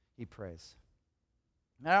 He prays.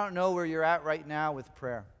 And I don't know where you're at right now with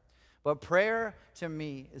prayer, but prayer to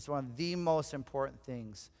me is one of the most important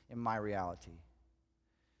things in my reality.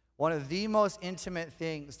 One of the most intimate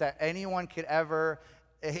things that anyone could ever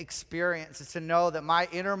experience is to know that my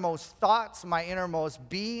innermost thoughts, my innermost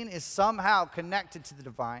being is somehow connected to the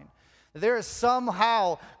divine. There is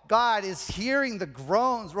somehow God is hearing the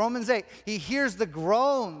groans. Romans 8, he hears the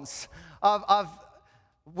groans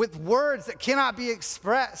with words that cannot be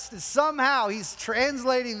expressed. And somehow he's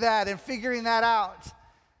translating that and figuring that out.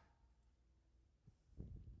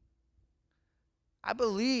 I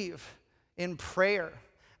believe in prayer.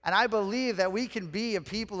 And I believe that we can be a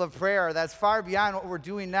people of prayer that's far beyond what we're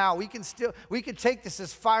doing now. We can take this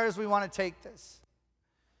as far as we want to take this.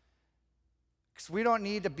 Because we don't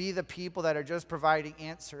need to be the people that are just providing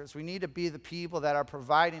answers. We need to be the people that are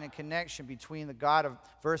providing a connection between the God of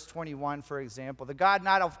verse 21, for example. The God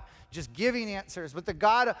not of just giving answers, but the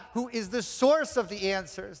God who is the source of the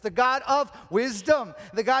answers. The God of wisdom.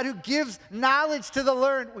 The God who gives knowledge to the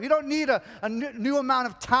learned. We don't need a new amount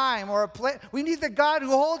of time or a plan. We need the God who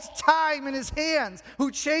holds time in his hands, who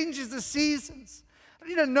changes the seasons. I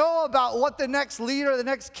need to know about what the next leader, the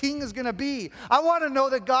next king is going to be. I want to know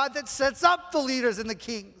the God that sets up the leaders and the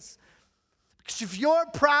kings. Because if your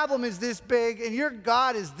problem is this big and your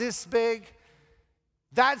God is this big,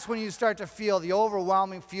 That's when you start to feel the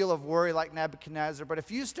overwhelming feel of worry like Nebuchadnezzar. But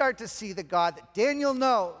if you start to see the God that Daniel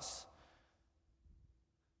knows,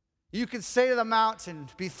 you can say to the mountain,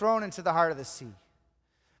 be thrown into the heart of the sea.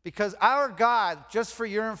 Because our God, just for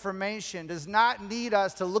your information, does not need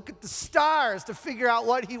us to look at the stars to figure out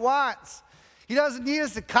what he wants. He doesn't need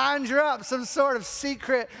us to conjure up some sort of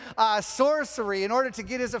secret sorcery in order to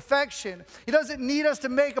get his affection. He doesn't need us to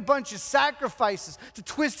make a bunch of sacrifices to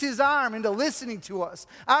twist his arm into listening to us.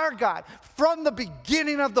 Our God, from the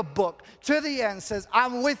beginning of the book to the end, says,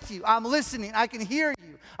 I'm with you. I'm listening. I can hear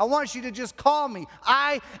you. I want you to just call me.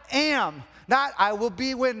 I am. Not I will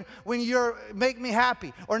be when you make me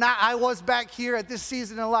happy. Or not I was back here at this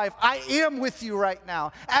season in life. I am with you right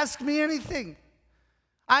now. Ask me anything.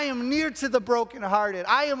 I am near to the brokenhearted.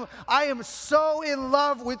 I am so in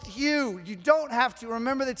love with you. You don't have to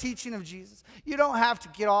remember the teaching of Jesus. You don't have to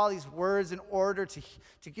get all these words in order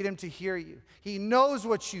to get him to hear you. He knows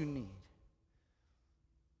what you need.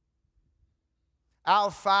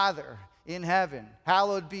 Our Father in heaven,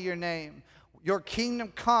 hallowed be your name. Your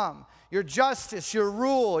kingdom come. Your justice, your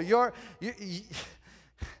rule,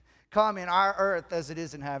 come in our earth as it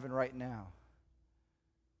is in heaven right now.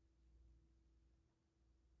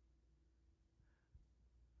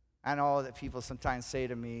 I know that people sometimes say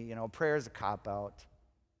to me, prayer is a cop-out.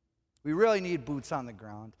 We really need boots on the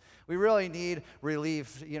ground. We really need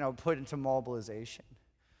relief, put into mobilization.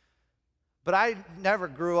 But I never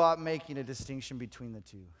grew up making a distinction between the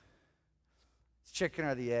two. It's chicken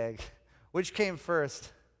or the egg. Which came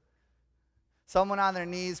first? Someone on their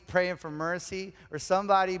knees praying for mercy, or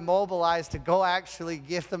somebody mobilized to go actually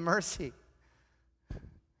give the mercy?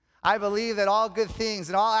 I believe that all good things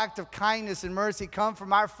and all acts of kindness and mercy come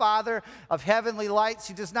from our Father of heavenly lights,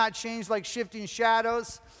 who does not change like shifting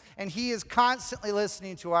shadows, and he is constantly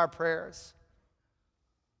listening to our prayers.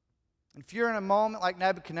 If you're in a moment like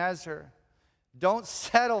Nebuchadnezzar, don't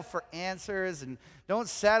settle for answers and don't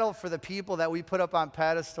settle for the people that we put up on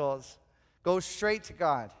pedestals. Go straight to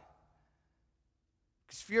God.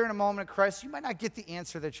 Because if you're in a moment of crisis, you might not get the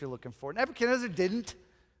answer that you're looking for. Nebuchadnezzar didn't.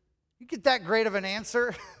 You get that great of an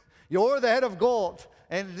answer. You're the head of gold,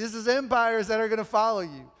 and this is empires that are going to follow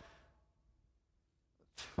you.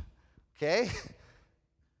 Okay?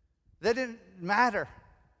 That didn't matter.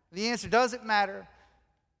 The answer doesn't matter.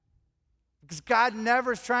 Because God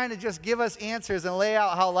never is trying to just give us answers and lay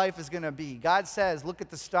out how life is going to be. God says, look at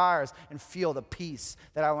the stars and feel the peace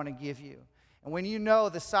that I want to give you. And when you know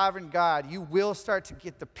the sovereign God, you will start to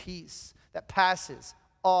get the peace that passes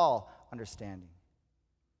all understanding.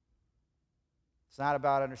 It's not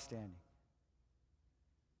about understanding.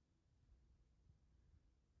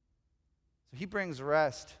 So he brings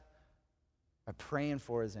rest by praying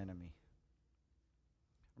for his enemy.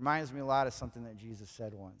 Reminds me a lot of something that Jesus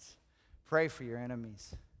said once. Pray for your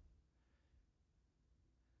enemies.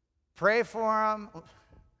 Pray for them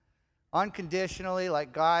unconditionally,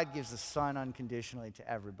 like God gives the Son unconditionally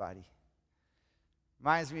to everybody.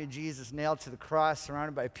 Reminds me of Jesus nailed to the cross,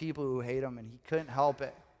 surrounded by people who hate him, and he couldn't help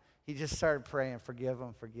it. He just started praying, forgive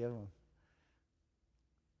them, forgive them.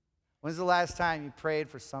 When's the last time you prayed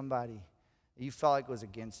for somebody that you felt like was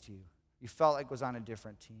against you? You felt like was on a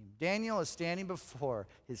different team? Daniel is standing before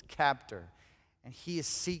his captor, and he is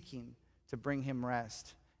seeking to bring him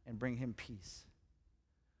rest and bring him peace.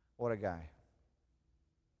 What a guy.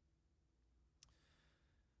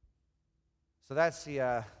 So that's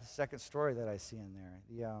the second story that I see in there.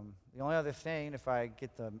 The only other thing, if I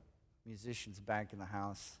get the musicians back in the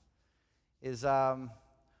house, is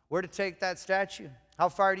where to take that statue. How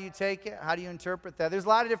far do you take it? How do you interpret that? There's a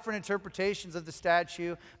lot of different interpretations of the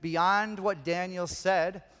statue beyond what Daniel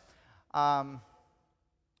said. But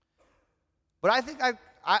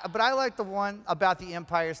I like the one about the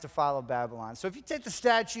empires to follow Babylon. So if you take the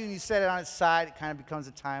statue and you set it on its side, it kind of becomes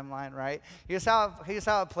a timeline, right? Here's how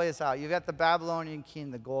it plays out. You've got the Babylonian king,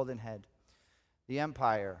 the golden head, the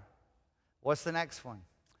empire. What's the next one?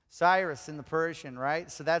 Cyrus in the Persian,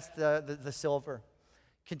 right? So that's the silver.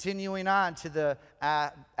 Continuing on to the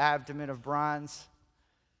abdomen of bronze.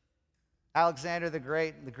 Alexander the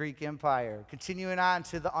Great, the Greek Empire. Continuing on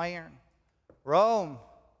to the iron. Rome.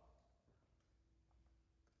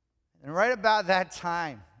 And right about that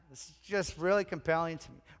time, this is just really compelling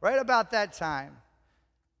to me. Right about that time,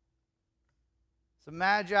 some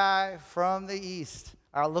magi from the east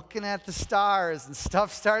are looking at the stars, and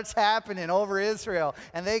stuff starts happening over Israel.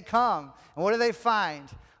 And they come, and what do they find?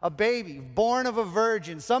 A baby born of a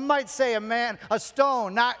virgin. Some might say a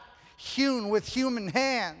stone not hewn with human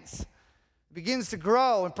hands. It begins to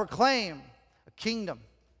grow and proclaim a kingdom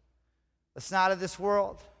that's not of this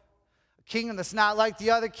world. A kingdom that's not like the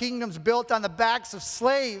other kingdoms, built on the backs of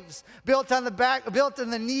slaves, built in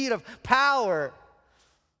the need of power.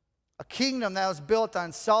 A kingdom that was built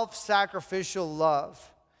on self-sacrificial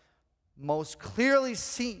love, most clearly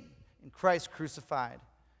seen in Christ crucified.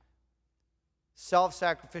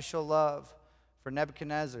 Self-sacrificial love for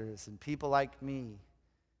Nebuchadnezzars and people like me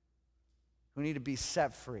who need to be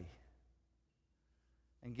set free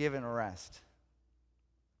and given a rest.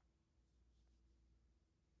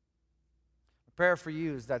 My prayer for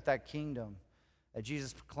you is that kingdom that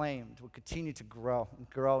Jesus proclaimed will continue to grow and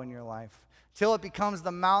grow in your life till it becomes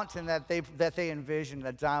the mountain that they envision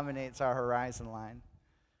that dominates our horizon line.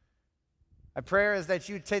 My prayer is that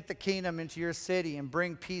you take the kingdom into your city and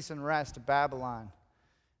bring peace and rest to Babylon,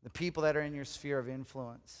 the people that are in your sphere of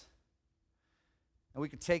influence. And we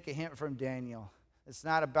could take a hint from Daniel. It's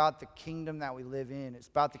not about the kingdom that we live in. It's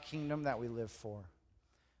about the kingdom that we live for.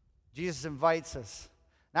 Jesus invites us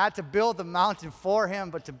not to build the mountain for him,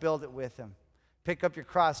 but to build it with him. Pick up your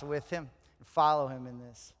cross with him and follow him in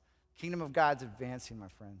this. The kingdom of God's advancing, my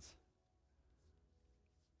friends.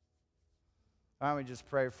 Why don't we just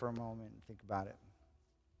pray for a moment and think about it?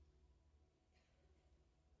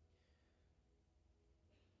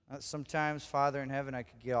 Sometimes, Father in heaven, I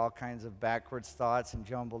could get all kinds of backwards thoughts and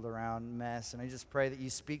jumbled around mess. And I just pray that you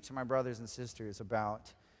speak to my brothers and sisters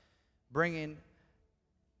about bringing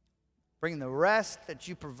the rest that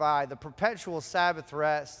you provide, the perpetual Sabbath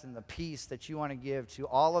rest and the peace that you want to give to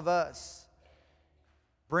all of us.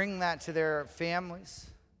 Bring that to their families,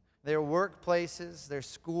 their workplaces, their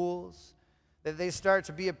schools, that they start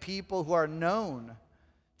to be a people who are known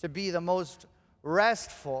to be the most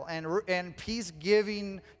restful and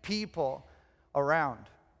peace-giving people around.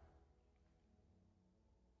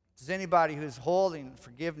 Does anybody who's holding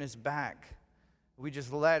forgiveness back, we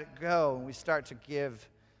just let it go and we start to give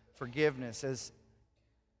forgiveness as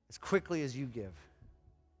quickly as you give.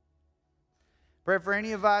 Pray for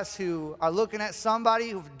any of us who are looking at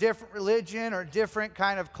somebody with different religion or different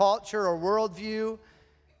kind of culture or worldview.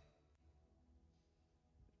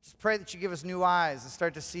 Just pray that you give us new eyes and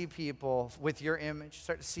start to see people with your image.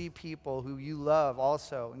 Start to see people who you love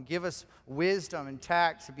also. And give us wisdom and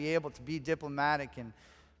tact to be able to be diplomatic and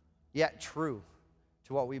yet true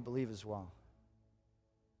to what we believe as well.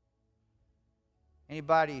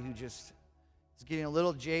 Anybody who just is getting a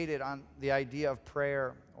little jaded on the idea of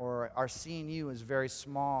prayer or are seeing you as very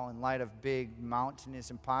small in light of big, mountainous,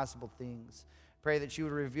 impossible things, pray that you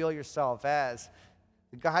would reveal yourself as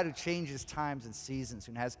the God who changes times and seasons,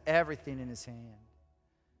 who has everything in his hand.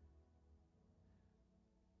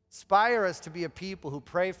 Inspire us to be a people who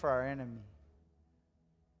pray for our enemy.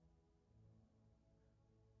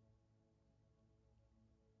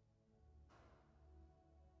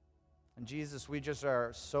 And Jesus, we just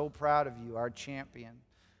are so proud of you, our champion.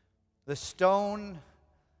 The stone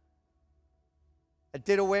that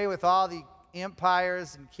did away with all the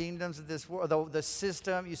empires and kingdoms of this world, the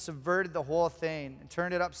system, you subverted the whole thing and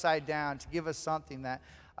turned it upside down to give us something that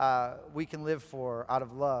we can live for out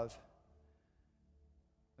of love.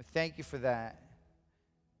 We thank you for that.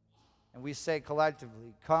 And we say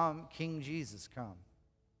collectively, come, King Jesus, come.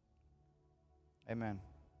 Amen.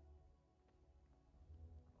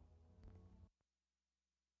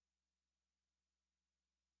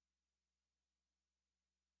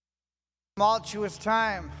 Tumultuous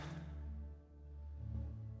time.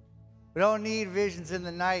 We don't need visions in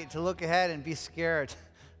the night to look ahead and be scared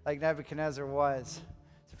like Nebuchadnezzar was.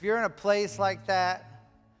 So if you're in a place like that,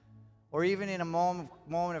 or even in a moment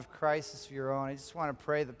of crisis of your own, I just want to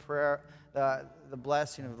pray the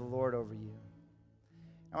blessing of the Lord over you.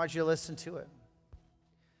 I want you to listen to it.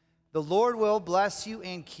 The Lord will bless you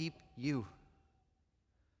and keep you.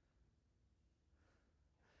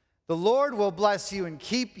 The Lord will bless you and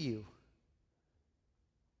keep you.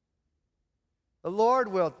 The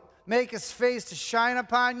Lord will make his face to shine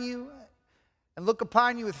upon you and look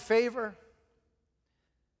upon you with favor.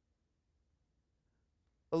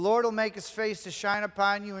 The Lord will make his face to shine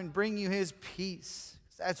upon you and bring you his peace.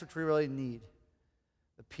 That's what we really need,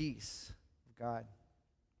 the peace of God.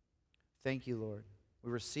 Thank you, Lord.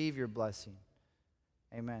 We receive your blessing.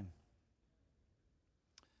 Amen.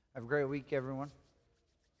 Have a great week, everyone.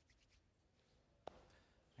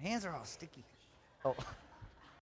 My hands are all sticky. Oh.